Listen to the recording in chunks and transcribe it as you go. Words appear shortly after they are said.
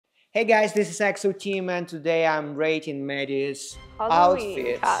Hey guys, this is EXO Team and today I'm rating Maddie's Halloween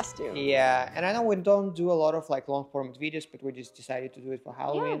outfit. costume. Yeah, and I know we don't do a lot of like long format videos, but we just decided to do it for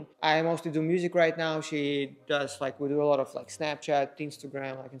Halloween. Yeah. I mostly do music right now. She does like, we do a lot of like Snapchat,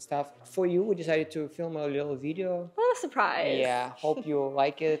 Instagram, like and stuff. For you, we decided to film a little video. A little surprise. Yeah, hope you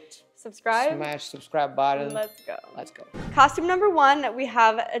like it. Subscribe. Smash subscribe button. Let's go. Let's go. Costume number 1, we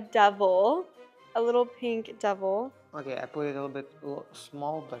have a devil. A little pink devil. Okay, I put it a little bit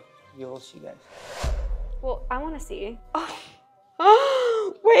small, but you'll see, guys. Well, I want to see.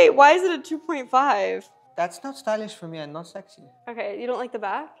 Oh. Wait, why is it a 2.5? That's not stylish for me and not sexy. Okay, you don't like the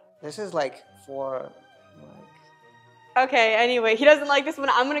back? This is like for like... Okay, anyway, he doesn't like this one.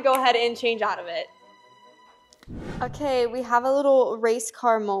 I'm going to go ahead and change out of it. Okay, we have a little race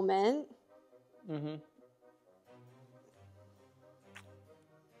car moment.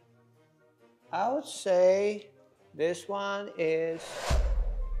 I would say this one is...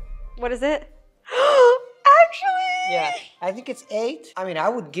 What is it? Actually! Yeah, I think it's 8. I mean, I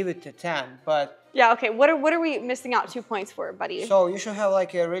would give it a 10, but... Yeah, okay, what are we missing out 2 points for, buddy? So you should have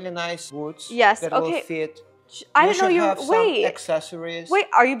like a really nice boots. Yes, that okay. will fit. I didn't know you have wait. Some accessories. Wait,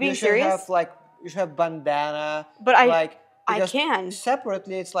 are you being serious? You should have bandana. But I can.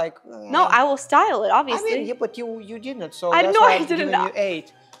 Separately, it's like... No, I will style it, obviously. I mean, yeah, but you didn't, so I that's know why I I'm didn't giving you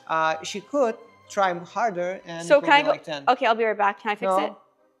 8. She could try harder and so it can I be go? Like 10. Okay, I'll be right back. Can I fix it?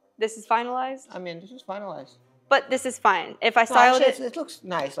 This is finalized? I mean, this is finalized. But this is fine. If I styled it... It looks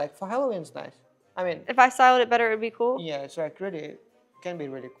nice. Like, for Halloween, it's nice. I mean... If I styled it better, it would be cool? Yeah, it's like really... Can be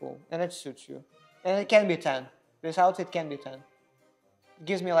really cool. And it suits you. And it can be 10. This outfit can be 10. It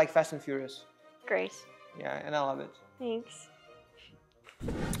gives me like Fast and Furious. Great. Yeah, and I love it. Thanks.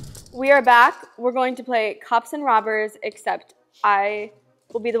 We are back. We're going to play Cops and Robbers, except I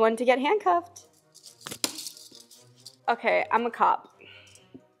will be the one to get handcuffed. Okay, I'm a cop.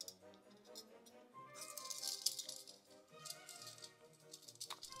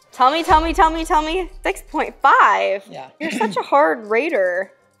 Tell me. 6.5. Yeah. You're such a hard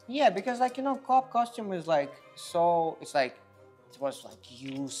rater. Yeah, because like, you know, cop costume is like so, it's like, it was like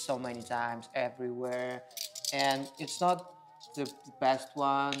used so many times everywhere. And it's not the best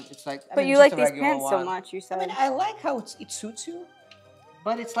one. It's like, but you like these pants so much, you said. I mean, I like how it suits you.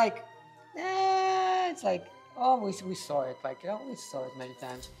 But it's like, it's like, oh, we saw it. Like, oh, we saw it many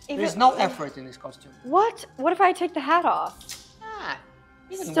times. There's no effort in this costume. What? What if I take the hat off?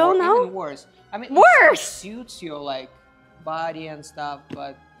 Even worse. I mean, worse! It suits your like body and stuff,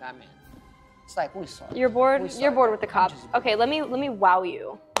 but I mean, it's like we saw it. You're bored. You're bored with the cop. Okay, let me wow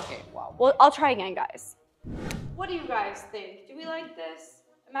you. Okay, wow. Well, I'll try again, guys. What do you guys think? Do we like this?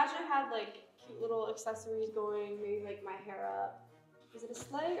 Imagine I had like cute little accessories going, maybe like my hair up. Is it a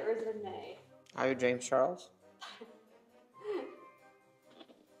sleigh or is it a nay? Are you James Charles?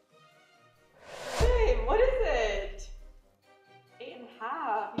 Babe, what is it?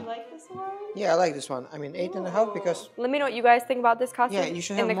 8.5. You like this one? Yeah, I like this one. I mean, 8.5 because... Let me know what you guys think about this costume. Yeah, you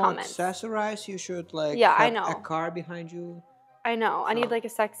should have more accessorized. You should like have a car behind you. I know. I need like a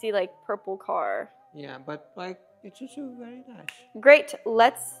sexy like purple car. Yeah, but like it's just very nice. Great.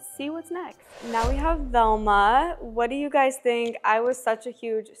 Let's see what's next. Now we have Velma. What do you guys think? I was such a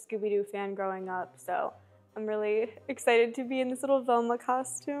huge Scooby-Doo fan growing up, so I'm really excited to be in this little Velma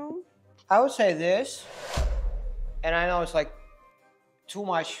costume. I would say this, and I know it's like too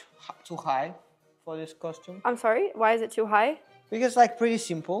high for this costume. I'm sorry, why is it too high? Because it's like pretty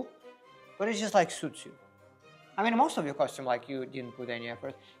simple, but it just like suits you. I mean, most of your costume, like you didn't put any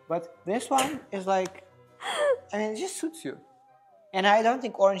effort, but this one is like, I mean, it just suits you. And I don't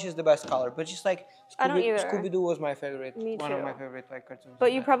think orange is the best color, but just like Scooby-Doo was my favorite, one of my favorite like cartoons.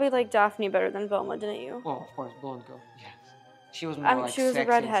 But you probably like Daphne better than Velma, didn't you? Oh, of course, blonde girl. Yeah, she was more like she was a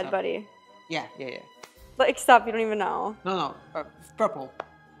redhead, buddy. Yeah. Like, stop, you don't even know. No, purple.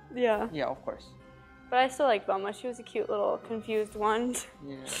 Yeah. Yeah, of course. But I still like Velma. She was a cute little confused one.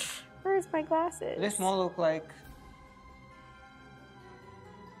 Yeah. Where's my glasses? This one look like...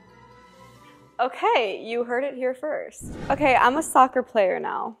 Okay, you heard it here first. Okay, I'm a soccer player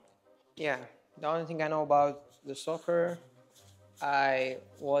now. Yeah, the only thing I know about the soccer, I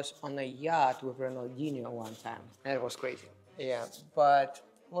was on a yacht with Ronaldinho one time. And it was crazy. Yeah, but...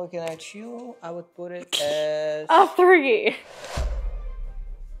 Looking at you, I would put it as... A 3.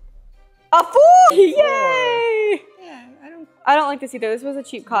 A 4! Yay! Yeah, I don't like this either. This was a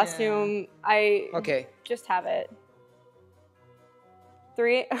cheap costume. Yeah. I just have it.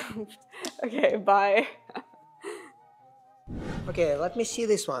 3? Okay, bye. Okay, let me see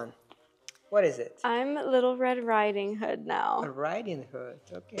this one. What is it? I'm Little Red Riding Hood now. A Riding Hood,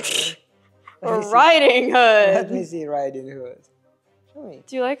 okay. Riding Hood! Let me see Riding Hood. Show me.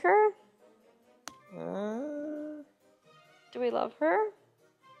 Do you like her? Uh, Do we love her?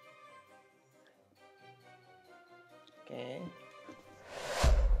 okay.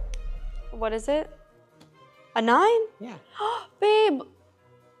 What is it? A 9? Yeah. Babe!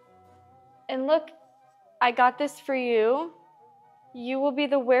 And look, I got this for you. You will be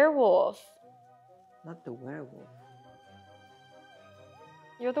the werewolf. Not the werewolf.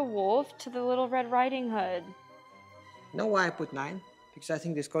 You're the wolf to the Little Red Riding Hood. You know why I put 9? Because I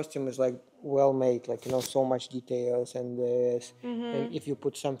think this costume is like well made, like, you know, so much details and this. And if you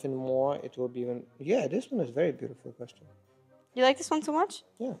put something more, it will be even. Yeah, this one is very beautiful costume. You like this one so much?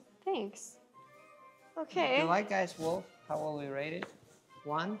 Yeah. Thanks. Okay. You like guys wolf? How will we rate it?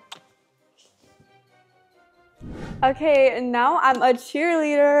 1. Okay, and now I'm a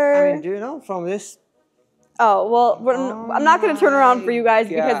cheerleader. I mean, do you know from this? Oh, well, I'm not going to turn around for you guys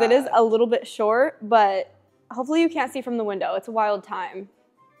because it is a little bit short, but hopefully you can't see from the window. It's a wild time.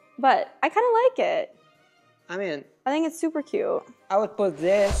 But I kind of like it. I mean, I think it's super cute. I would put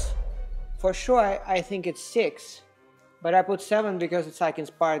this, for sure, I think it's 6. But I put 7 because it's like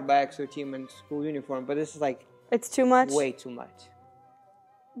inspired by EXO team and school uniform. But this is like It's too much? way too much.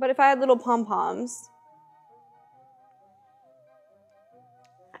 But if I had little pom-poms.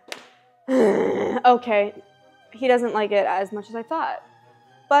 Okay, he doesn't like it as much as I thought.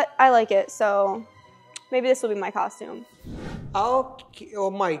 But I like it, so maybe this will be my costume. Okay.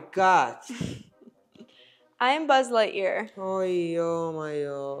 Oh my god. I am Buzz Lightyear. Oh my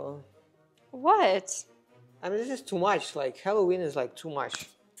god. What? I mean, this is too much. Like, Halloween is like too much.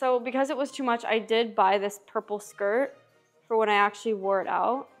 So because it was too much, I did buy this purple skirt for when I actually wore it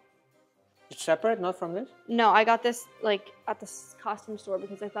out. It's separate, not from this? No, I got this like at the costume store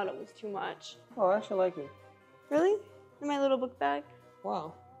because I thought it was too much. Oh, I actually like it. Really? In my little book bag.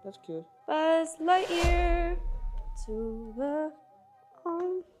 Wow, that's cute. Buzz Lightyear to the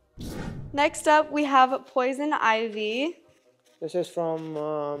Next up, we have Poison Ivy. This is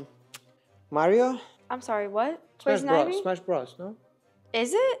from Mario? I'm sorry, what? Smash Poison Bros. Ivy? Smash Bros, no?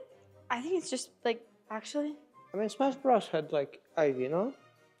 Is it? I think it's just like, actually, I mean, Smash Bros had like Ivy, no?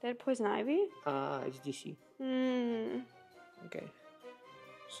 they had Poison Ivy? It's DC. Hmm. Okay.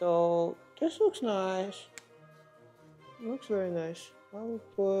 So, this looks nice. Looks very nice. I will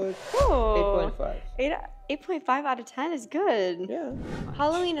put Oh. 8.5. 8.5 out of 10 is good. Yeah.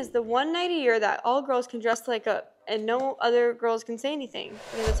 Halloween is the one night a year that all girls can dress like a, and no other girls can say anything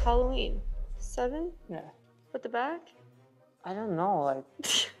because it's Halloween. 7? Yeah. With the back? I don't know, like,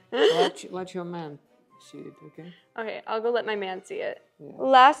 let your man see it, okay? Okay, I'll go let my man see it. Yeah.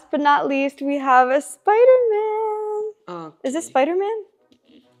 Last but not least, we have a Spider-Man. Okay. Is this Spider-Man?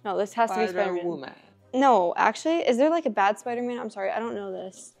 No, this has to be Spider-Man. Spider-Woman. No, actually, is there like a bad Spider-Man? I'm sorry, I don't know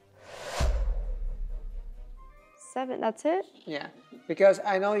this. 7, that's it? Yeah, because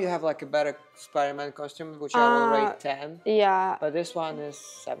I know you have like a better Spider-Man costume, which I will rate 10. Yeah. But this one is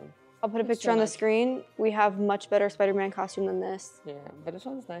 7. I'll put a picture on the screen. We have much better Spider-Man costume than this. Yeah, but this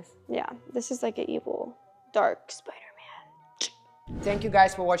one is nice. Yeah, this is like an evil, dark Spider-Man. Thank you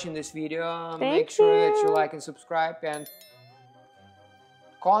guys for watching this video. Thank Make sure that you. you like and subscribe and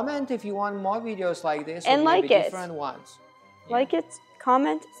comment if you want more videos like this And or like maybe it. different ones. Yeah. Like it,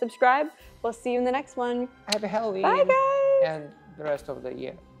 comment, subscribe. We'll see you in the next one. Happy Halloween Bye, guys. and the rest of the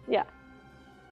year. Yeah.